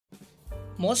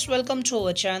Most welcome to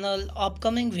our channel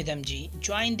Upcoming with MG.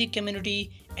 Join the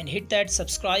community and hit that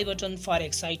subscribe button for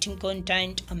exciting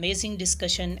content, amazing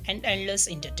discussion and endless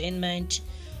entertainment.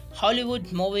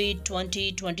 Hollywood movie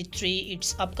 2023,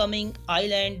 its upcoming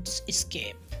Islands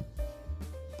Escape.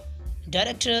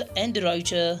 Director and the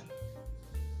writer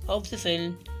of the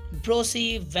film Bruce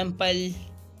Wemple.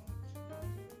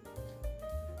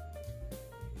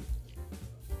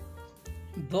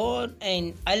 Born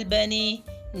in Albany,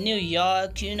 New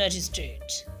York, United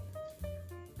States.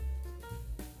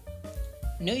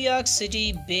 New York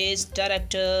City based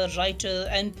director, writer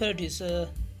and producer.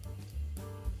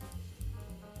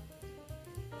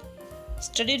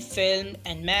 Studied film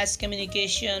and mass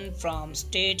communication from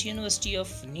State University of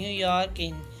New York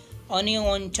in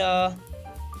Oneonta.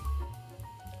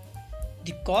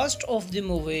 The cast of the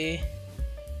movie: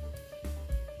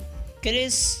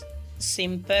 Chris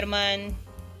Cimperman.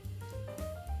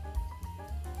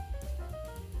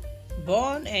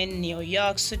 Born in New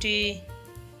York City.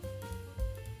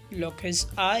 Look his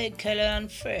eye color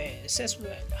and face as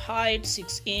well. Height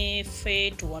 6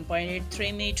 feet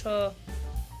 1.83 meter.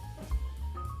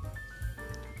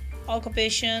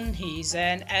 Occupation: he is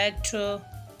an actor.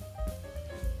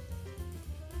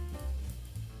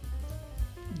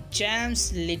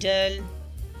 James Liddell.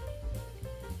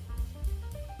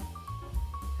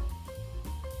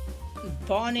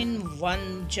 Born in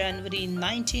 1 January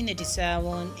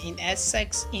 1987 in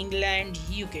Essex, England,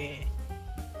 UK.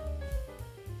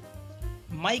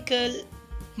 Michael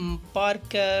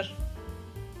Parker.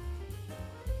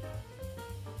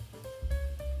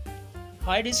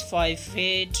 Height is 5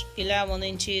 feet 11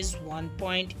 inches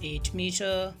 1.8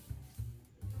 meter.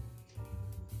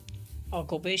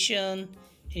 Occupation: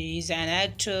 he is an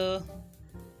actor.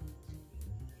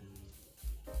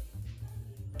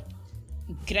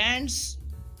 Grand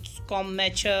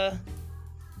Schumacher.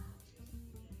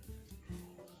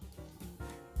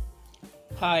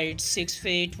 Height 6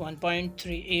 feet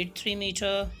 1.383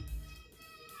 meter.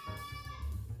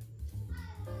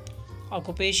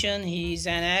 Occupation: he is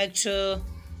an actor.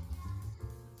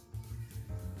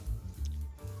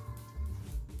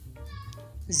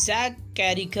 Zach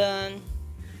Carrigan.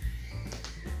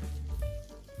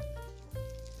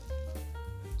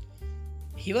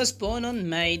 He was born on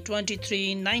May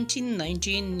 23,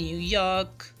 1990 in New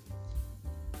York.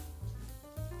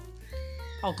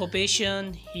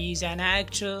 Occupation: he is an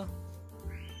actor.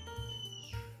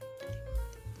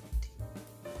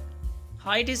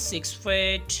 Height is 6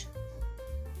 feet.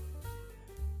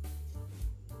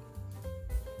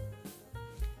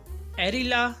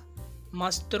 Arila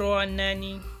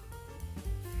Mastroianni.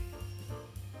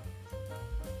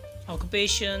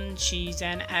 Occupation: she is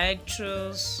an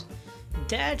actress.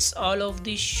 That's all of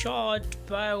the short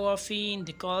biography in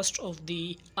the cast of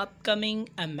the upcoming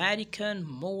American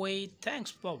movie.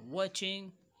 Thanks for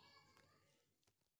watching.